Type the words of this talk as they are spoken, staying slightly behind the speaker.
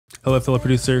Hello fellow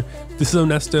producer, this is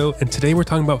Onesto, and today we're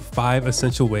talking about 5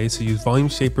 essential ways to use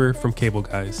Volumeshaper from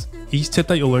Cableguys. Each tip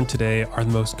that you'll learn today are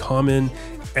the most common,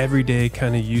 everyday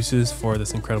kind of uses for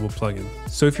this incredible plugin.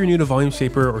 So if you're new to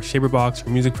Volumeshaper or Shaperbox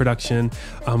or music production,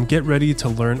 get ready to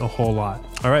learn a whole lot.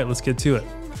 All right, let's get to it.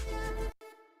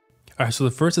 All right, so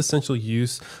the first essential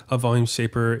use of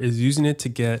Volumeshaper is using it to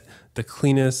get the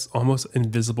cleanest, almost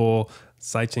invisible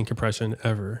sidechain compression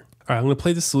ever. All right, I'm gonna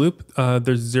play this loop.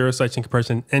 There's zero sidechain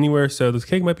compression anywhere, so this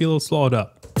cake might be a little slowed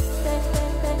up.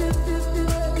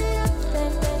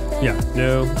 Yeah,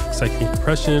 no sidechain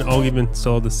compression. I'll even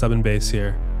still have the sub and bass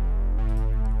here.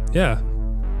 Yeah.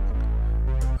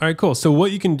 All right, cool. So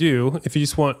what you can do, if you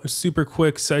just want a super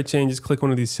quick sidechain, just click one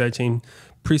of these sidechain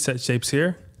preset shapes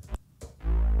here.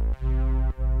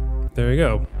 There you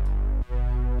go.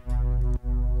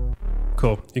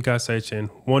 Cool, you got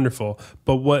sidechain, wonderful.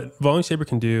 But what Volumeshaper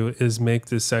can do is make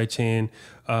this sidechain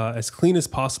as clean as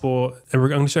possible, and I'm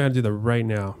gonna show you how to do that right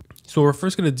now. So what we're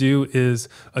first gonna do is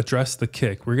address the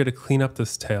kick. We're gonna clean up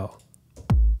this tail.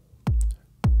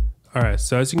 All right,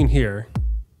 so as you can hear,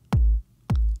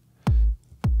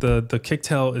 the kick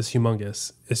tail is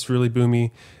humongous. It's really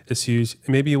boomy, it's huge.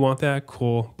 Maybe you want that,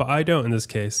 cool, but I don't in this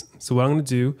case. So what I'm gonna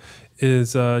do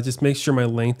is just make sure my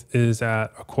length is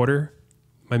at 1/4.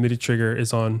 My MIDI trigger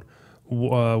is on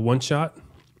 1 shot.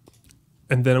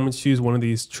 And then I'm gonna choose one of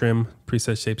these trim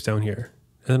preset shapes down here.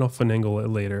 And then I'll finagle it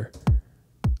later.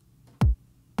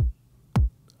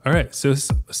 All right, so it's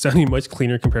sounding much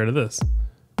cleaner compared to this.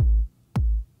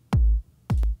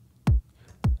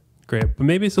 Great, but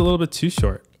maybe it's a little bit too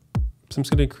short. So I'm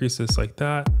just gonna increase this like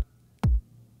that.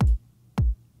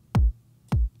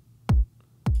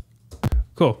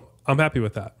 Cool, I'm happy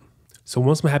with that. So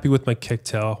once I'm happy with my kick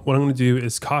tail, what I'm gonna do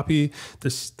is copy the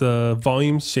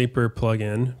Volumeshaper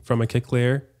plugin from my kick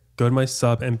layer, go to my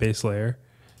sub and bass layer,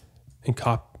 and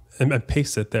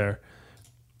paste it there.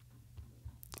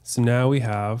 So now we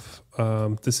have,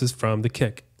 this is from the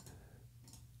kick.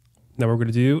 Now what we're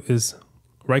gonna do is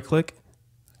right click,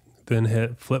 then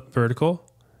hit flip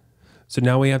vertical. So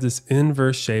now we have this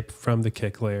inverse shape from the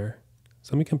kick layer.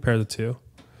 So let me compare the two.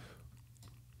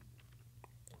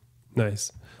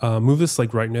 Nice. Move this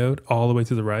like right node all the way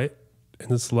to the right, and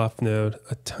this left node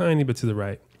a tiny bit to the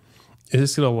right. It's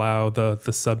just gonna allow the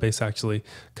sub bass actually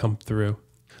come through.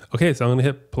 Okay, so I'm gonna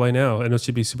hit play now, and it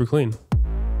should be super clean.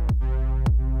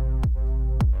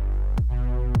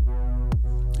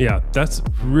 Yeah, that's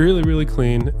really, really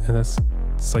clean, and it's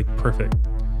like perfect.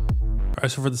 All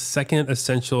right, so for the second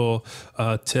essential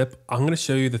tip, I'm gonna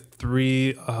show you the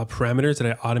 3 parameters that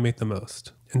I automate the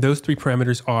most. And those 3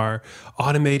 parameters are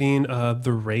automating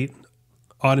the rate,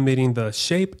 automating the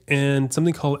shape, and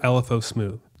something called LFO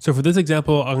smooth. So for this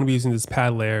example, I'm gonna be using this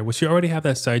pad layer, which you already have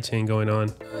that sidechain going on.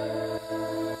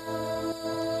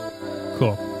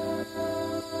 Cool.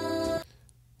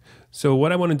 So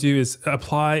what I wanna do is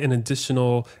apply an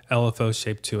additional LFO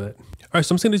shape to it. All right,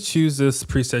 so I'm just gonna choose this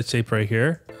preset shape right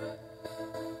here.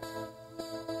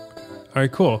 All right,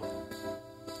 cool.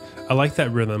 I like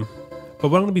that rhythm. But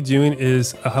what I'm gonna be doing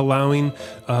is allowing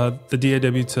the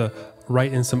DAW to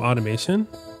write in some automation.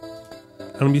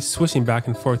 I'm gonna be switching back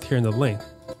and forth here in the length.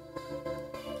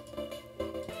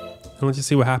 And let's just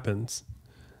see what happens.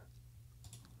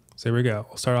 So here we go.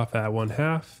 We'll start off at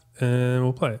 1/2 and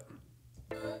we'll play it.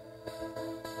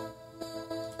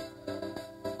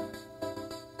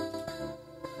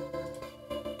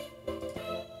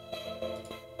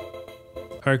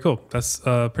 All right, cool. That's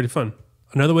pretty fun.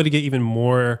 Another way to get even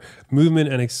more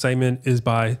movement and excitement is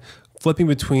by flipping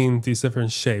between these different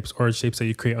shapes or shapes that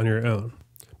you create on your own.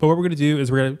 But what we're gonna do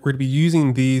is we're gonna be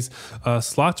using these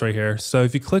slots right here. So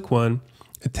if you click one,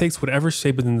 it takes whatever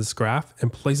shape within this graph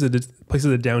and places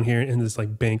it down here in this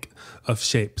like bank of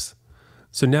shapes.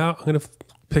 So now I'm gonna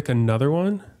pick another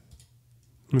one.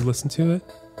 Let me listen to it.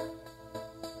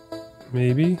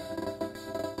 Maybe.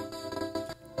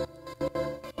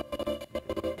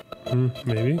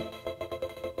 Maybe.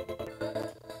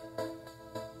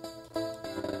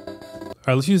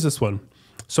 All right, let's use this one.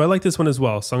 So I like this one as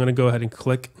well. So I'm gonna go ahead and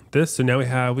click this. So now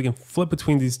we can flip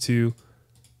between these two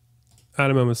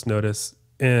at a moment's notice.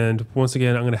 And once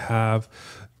again, I'm gonna have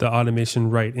the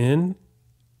automation right in,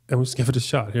 and we'll just give it a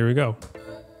shot. Here we go.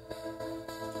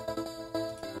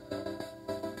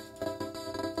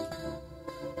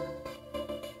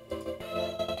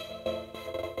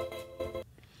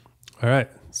 All right,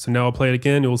 so now I'll play it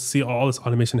again. You'll see all this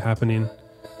automation happening.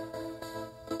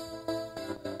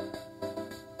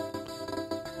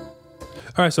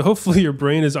 All right, so hopefully your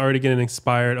brain is already getting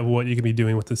inspired of what you can be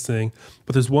doing with this thing.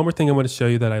 But there's one more thing I want to show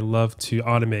you that I love to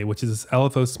automate, which is this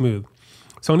LFO smooth.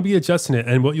 So I'm going to be adjusting it,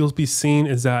 and what you'll be seeing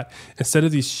is that instead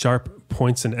of these sharp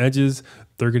points and edges,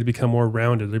 they're going to become more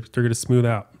rounded. They're going to smooth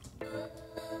out.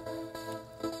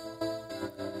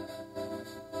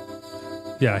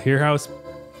 Yeah, hear how it's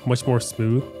much more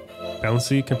smooth,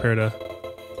 bouncy compared to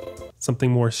something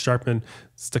more sharp and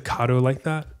staccato like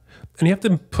that. And you have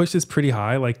to push this pretty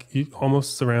high, like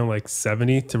almost around like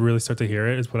 70 to really start to hear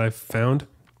it is what I've found.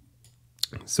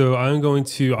 So I'm going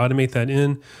to automate that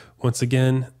in once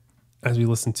again as we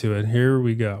listen to it. Here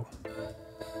we go.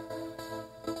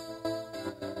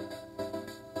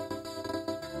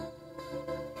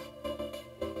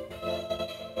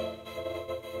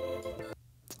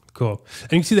 Cool.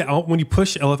 And you can see that when you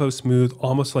push LFO smooth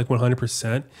almost like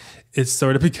 100%, it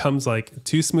sort of becomes like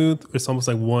too smooth. It's almost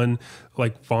like one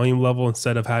like volume level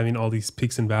instead of having all these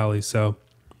peaks and valleys. So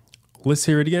let's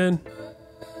hear it again.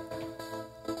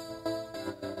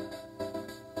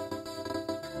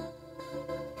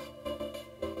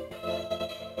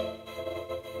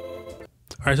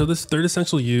 All right, so this third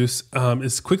essential use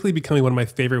is quickly becoming one of my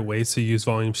favorite ways to use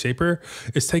Volumeshaper.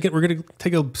 We're going to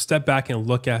take a step back and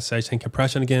look at sidechain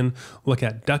compression again, look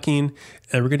at ducking,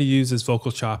 and we're going to use this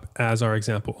vocal chop as our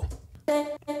example.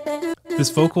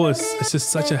 This vocal is just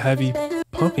such a heavy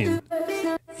pumping.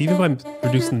 Even if I'm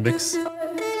reducing the mix,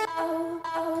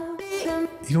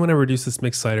 even when I reduce this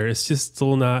mix slider, it's just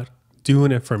still not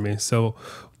doing it for me. So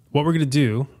what we're going to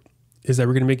do is that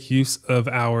we're going to make use of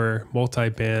our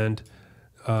multi-band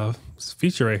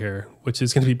feature right here, which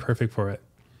is going to be perfect for it.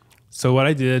 So what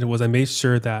I did was I made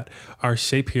sure that our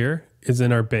shape here is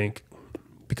in our bank,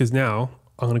 because now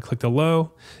I'm going to click the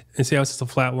low and see how it's just a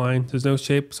flat line. There's no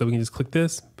shape, so we can just click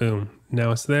this, boom,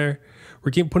 now it's there.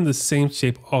 We're putting the same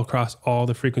shape all across all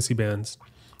the frequency bands.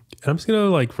 And I'm just going to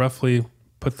like roughly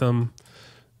put them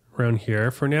around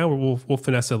here for now. We'll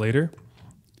finesse it later.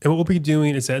 And what we'll be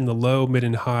doing is that in the low, mid,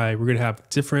 and high, we're going to have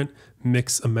different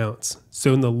mix amounts.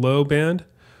 So in the low band,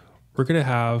 we're going to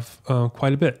have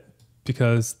quite a bit,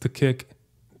 because the kick,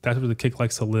 that's where the kick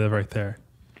likes to live right there.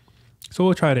 So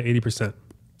we'll try it at 80%.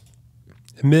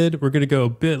 In mid, we're going to go a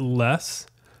bit less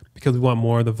because we want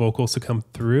more of the vocals to come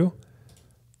through.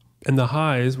 And the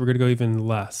highs, we're going to go even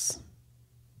less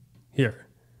here.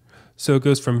 So it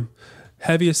goes from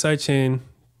heaviest sidechain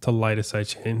to lightest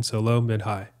sidechain. So low, mid,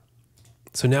 high.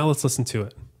 So now let's listen to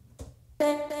it.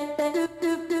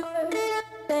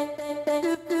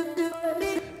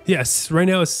 Yes, right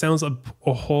now it sounds a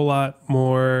whole lot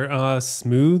more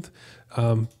smooth,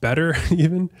 better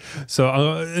even. So,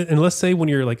 and let's say when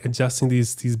you're like adjusting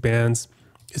these bands,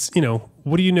 it's, you know,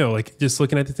 what do you know? Like just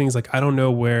looking at the things, like I don't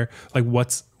know where, like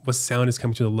what sound is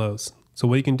coming to the lows. So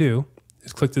what you can do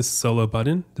is click this solo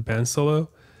button, the band solo,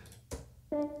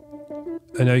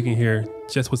 and now you can hear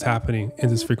just what's happening in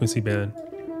this frequency band.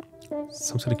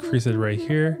 So I'm just gonna crease it right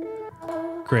here.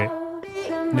 Great.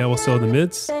 Now we'll solo the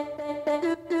mids.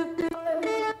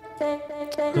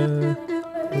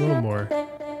 A little more.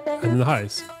 And then the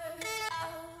highs.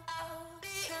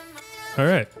 All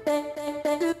right.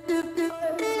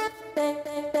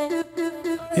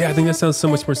 Yeah, I think that sounds so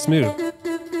much more smooth.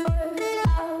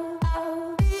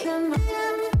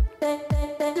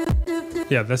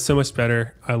 Yeah, that's so much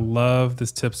better. I love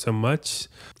this tip so much.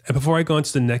 And before I go on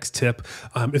to the next tip,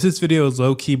 if this video is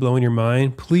low-key blowing your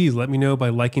mind, please let me know by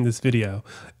liking this video.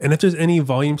 And if there's any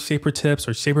Volumeshaper tips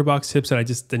or Shaperbox tips that I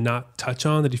just did not touch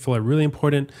on that you feel are really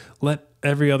important, let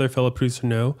every other fellow producer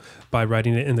know by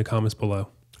writing it in the comments below.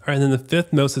 All right, and then the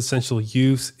fifth most essential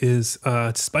use is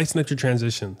spicing up your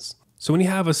transitions. So when you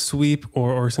have a sweep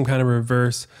or some kind of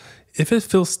reverse, if it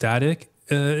feels static,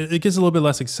 it gets a little bit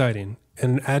less exciting.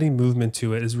 And adding movement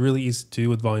to it is really easy to do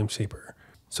with Volumeshaper.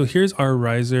 So here's our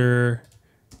riser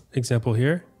example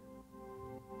here.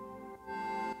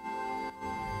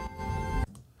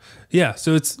 Yeah,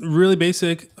 so it's really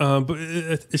basic, but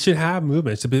it should have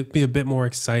movement. It should be a bit more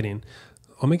exciting.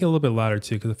 I'll make it a little bit louder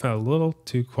too, because I found a little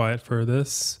too quiet for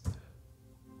this.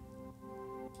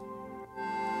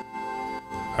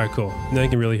 All right, cool. Now you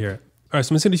can really hear it. All right,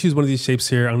 so I'm just gonna choose one of these shapes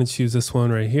here. I'm gonna choose this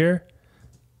one right here.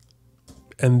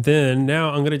 And then now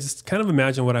I'm gonna just kind of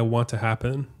imagine what I want to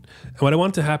happen. And what I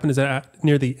want to happen is that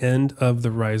near the end of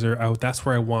the riser, that's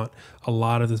where I want a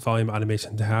lot of this volume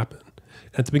automation to happen.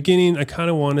 At the beginning, I kind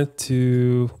of wanted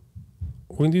to,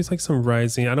 we're gonna use like some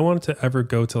rising. I don't want it to ever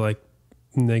go to like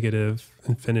negative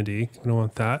infinity. We don't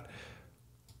want that.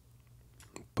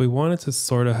 But we want it to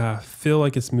sort of feel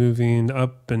like it's moving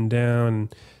up and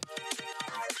down.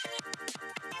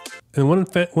 And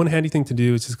one handy thing to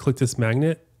do is just click this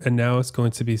magnet, and now it's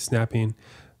going to be snapping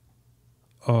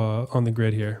on the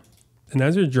grid here. And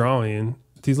as you're drawing,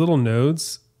 these little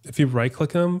nodes, if you right click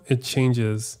them, it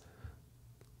changes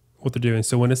what they're doing.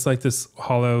 So when it's like this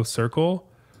hollow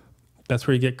circle, that's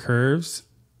where you get curves.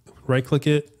 Right click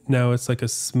it. Now it's like a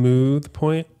smooth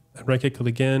point. And right click it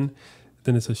again.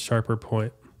 Then it's a sharper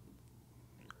point.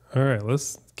 All right,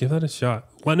 let's give that a shot.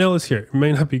 Well, now let's hear it. It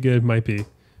may not be good, might be.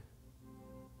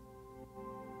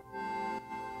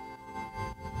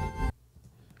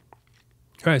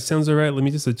 All right, sounds all right. Let me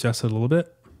just adjust it a little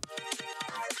bit.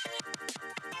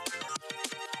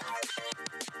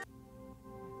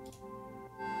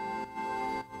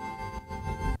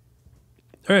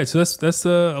 All right, so that's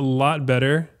a lot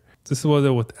better. This was it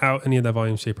without any of that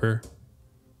volume shaper.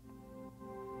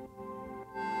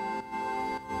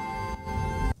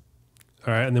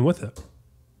 All right, and then with it.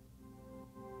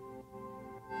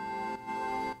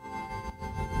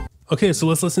 Okay, so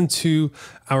let's listen to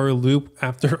our loop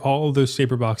after all of those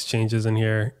Shaperbox changes in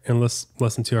here, and let's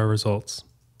listen to our results.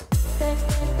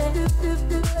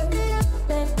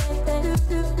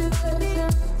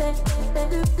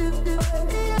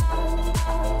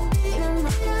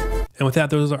 And with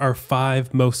that, those are our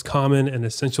 5 most common and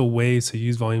essential ways to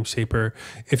use Volumeshaper.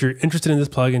 If you're interested in this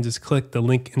plugin, just click the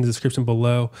link in the description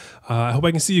below. I hope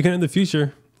I can see you again in the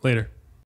future. Later.